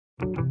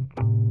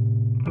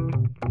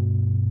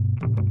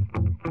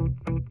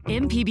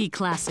MPB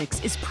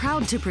Classics is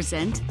proud to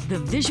present the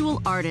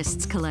Visual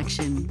Artists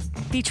Collection,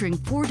 featuring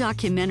 4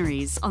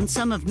 documentaries on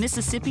some of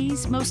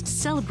Mississippi's most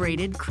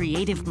celebrated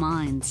creative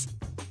minds.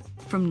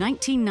 From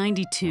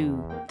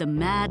 1992, The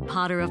Mad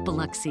Potter of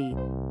Biloxi,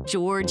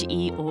 George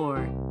Ohr,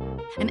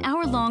 an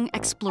hour-long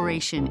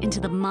exploration into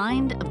the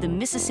mind of the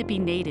Mississippi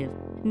native,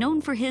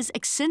 known for his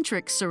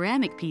eccentric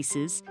ceramic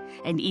pieces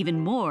and even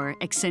more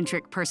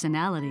eccentric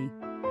personality.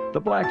 The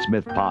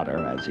blacksmith potter,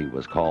 as he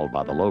was called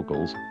by the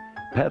locals,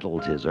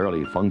 peddled his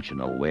early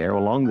functional wear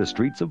along the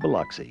streets of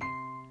Biloxi.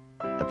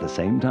 At the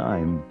same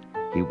time,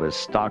 he was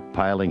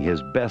stockpiling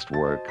his best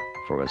work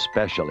for a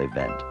special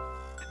event.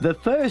 The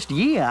first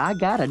year, I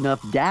got enough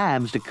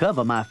dimes to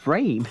cover my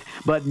frame,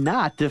 but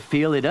not to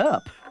fill it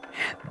up.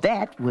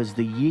 That was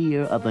the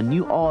year of the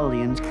New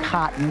Orleans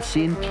Cotton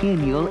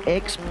Centennial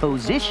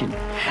Exposition.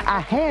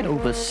 I had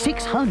over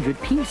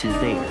 600 pieces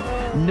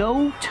there,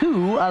 no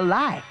 2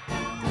 alike.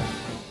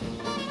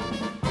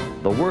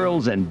 The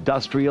world's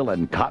industrial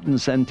and cotton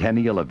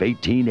centennial of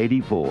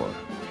 1884.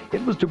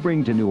 It was to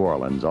bring to New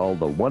Orleans all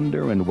the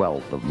wonder and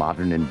wealth of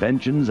modern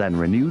inventions and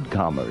renewed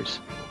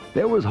commerce.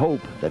 There was hope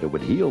that it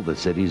would heal the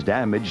city's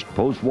damaged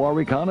post-war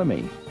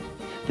economy.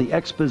 The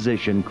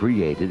exposition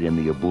created in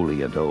the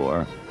ebullient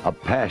Ohr a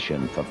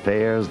passion for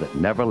fairs that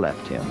never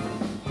left him.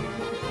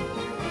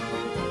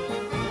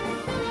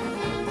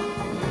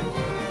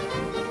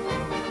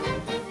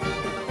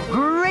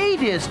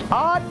 Greatest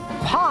art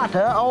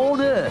potter on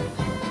earth.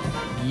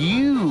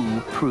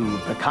 You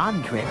prove the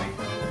contrary.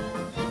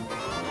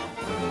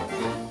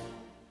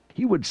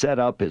 He would set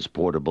up his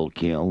portable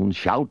kiln,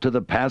 shout to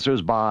the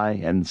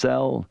passers-by, and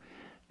sell,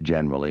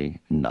 generally,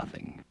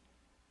 nothing.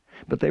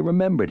 But they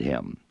remembered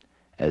him,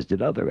 as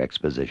did other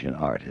exposition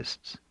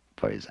artists,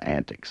 for his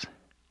antics.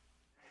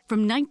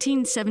 From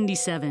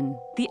 1977,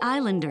 The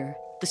Islander,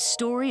 the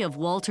story of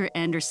Walter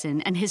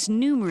Anderson and his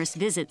numerous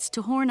visits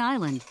to Horn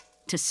Island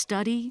to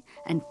study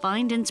and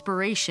find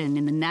inspiration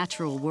in the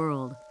natural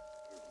world.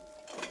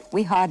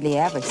 We hardly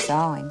ever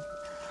saw him.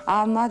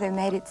 Our mother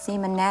made it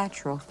seem a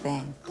natural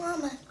thing.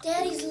 Mama,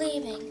 Daddy's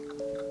leaving.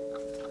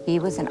 He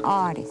was an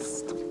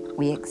artist.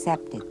 We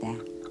accepted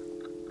that.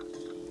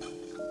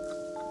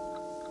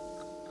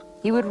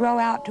 He would row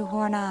out to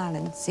Horn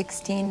Island,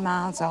 16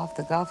 miles off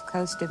the Gulf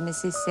Coast of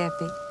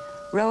Mississippi,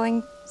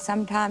 rowing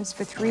sometimes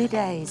for 3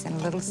 days in a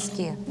little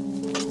skiff.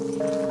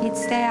 He'd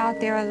stay out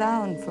there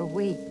alone for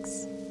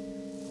weeks.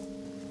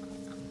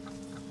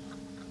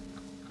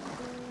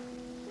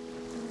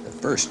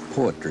 First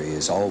poetry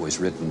is always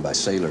written by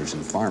sailors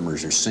and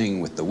farmers who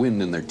sing with the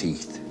wind in their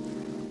teeth.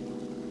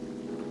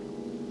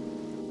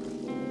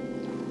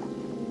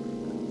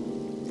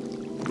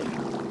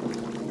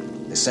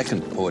 The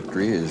second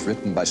poetry is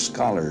written by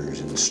scholars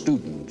and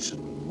students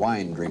and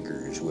wine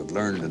drinkers who have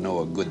learned to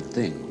know a good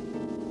thing.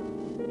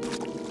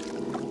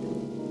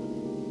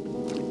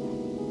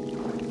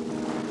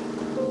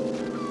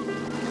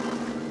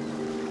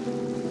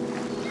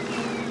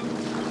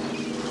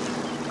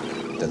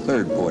 The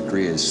third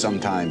poetry is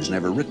sometimes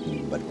never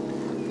written, but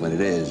when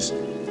it is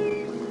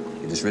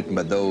written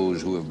by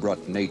those who have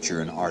brought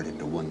nature and art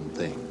into one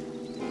thing.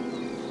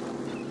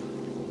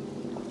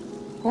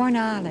 Horn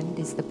Island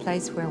is the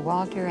place where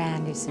Walter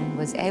Anderson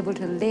was able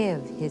to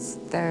live his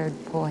third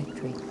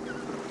poetry.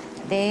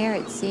 There,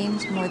 it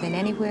seems more than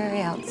anywhere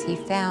else, he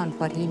found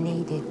what he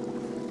needed,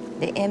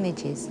 the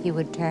images he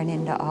would turn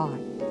into art.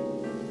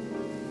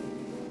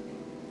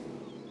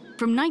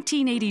 From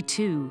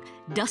 1982,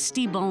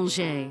 Dusti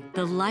Bongé,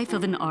 The Life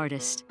of an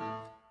Artist.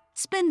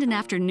 Spend an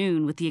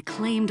afternoon with the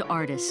acclaimed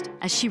artist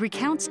as she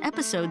recounts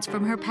episodes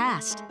from her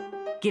past,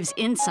 gives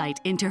insight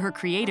into her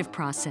creative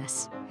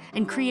process,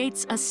 and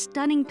creates a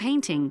stunning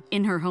painting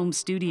in her home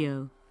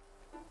studio.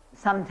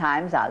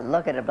 Sometimes I'll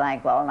look at a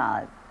blank wall and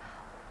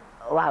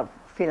I'll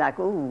feel like,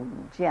 ooh,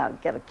 gee, I'll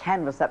get a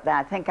canvas up there.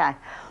 I think I'd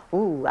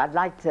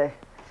like to,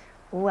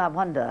 I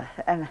wonder.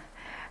 And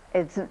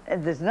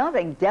there's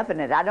nothing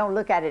definite. I don't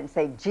look at it and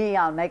say, gee,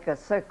 I'll make a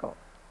circle.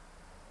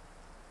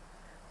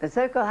 The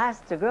circle has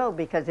to grow,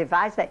 because if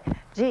I say,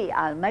 gee,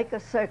 I'll make a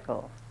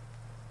circle,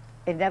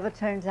 it never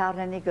turns out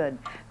any good,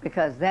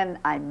 because then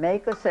I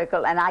make a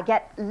circle and I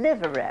get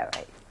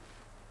literary.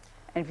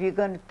 And if you're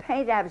going to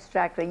paint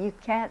abstractly, you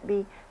can't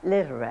be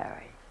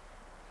literary.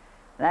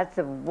 That's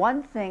the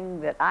one thing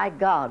that I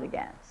guard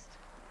against.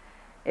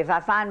 If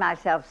I find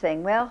myself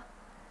saying, well,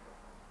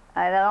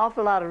 I had an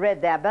awful lot of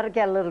red there, I better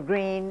get a little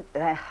green,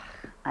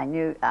 I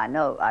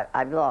know,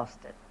 I've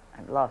lost it.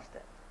 I've lost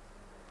it.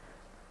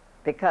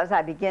 Because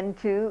I begin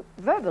to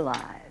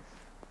verbalize.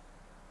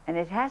 And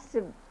it has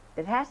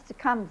to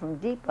come from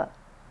deeper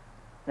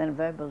than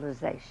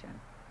verbalization.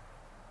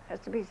 It has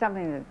to be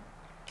something that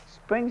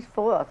springs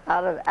forth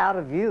out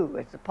of you.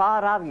 It's a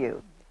part of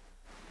you.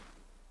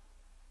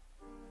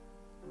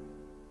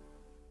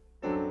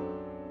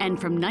 And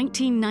from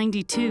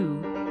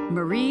 1992,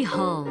 Marie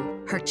Hull,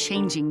 Her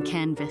Changing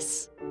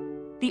Canvas.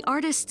 The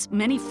artist's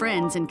many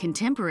friends and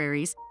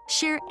contemporaries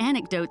share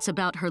anecdotes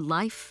about her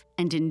life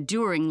and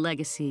enduring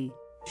legacy.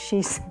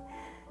 She's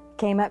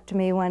came up to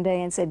me one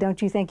day and said,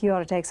 "Don't you think you ought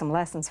to take some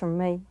lessons from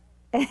me?"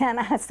 And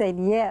I said,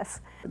 "Yes."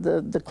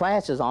 The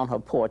classes on her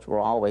porch were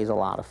always a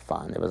lot of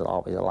fun. There was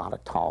always a lot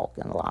of talk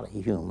and a lot of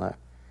humor.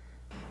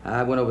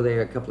 I went over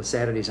there a couple of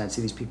Saturdays, and I'd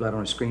see these people out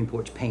on a screen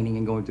porch painting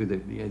and going through the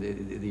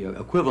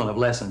equivalent of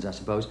lessons, I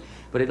suppose.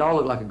 But it all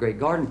looked like a great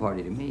garden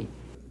party to me.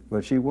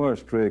 But she was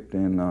strict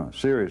and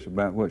serious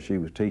about what she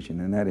was teaching,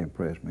 and that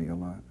impressed me a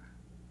lot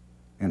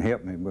and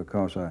helped me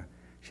because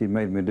she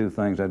made me do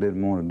things I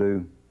didn't want to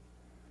do.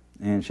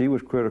 And she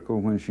was critical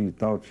when she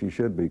thought she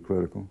should be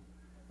critical.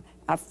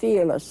 I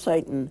feel a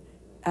certain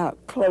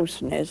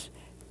closeness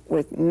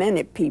with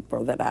many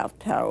people that I've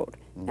taught,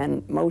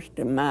 and most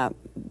of my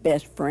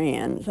best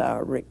friends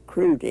are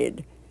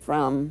recruited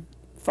from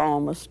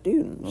former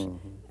students,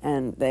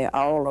 and they're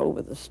all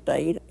over the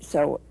state,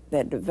 so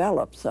that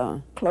develops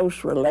a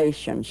close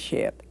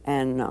relationship,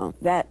 and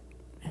that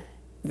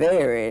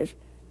varies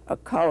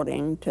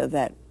according to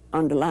that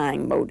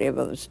underlying motive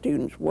of the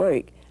students'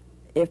 work.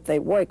 If they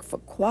work for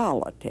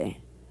quality,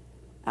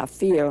 I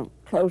feel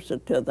closer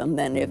to them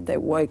than if they're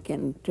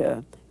working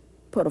to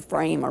put a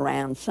frame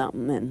around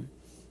something and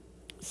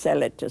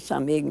sell it to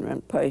some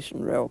ignorant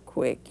person real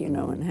quick, you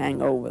know, and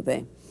hang over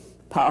the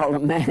parlor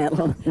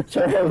mantel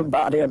so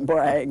everybody will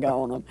brag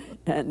on them.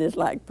 And it's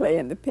like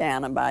playing the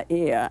piano by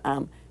ear.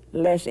 I'm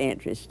less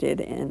interested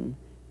in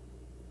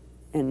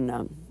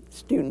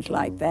students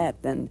like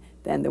that than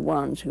the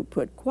ones who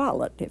put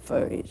quality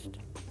first.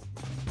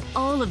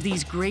 All of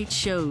these great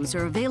shows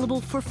are available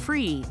for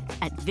free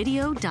at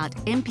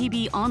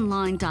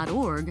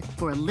video.mpbonline.org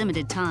for a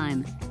limited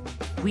time.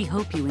 We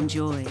hope you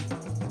enjoy.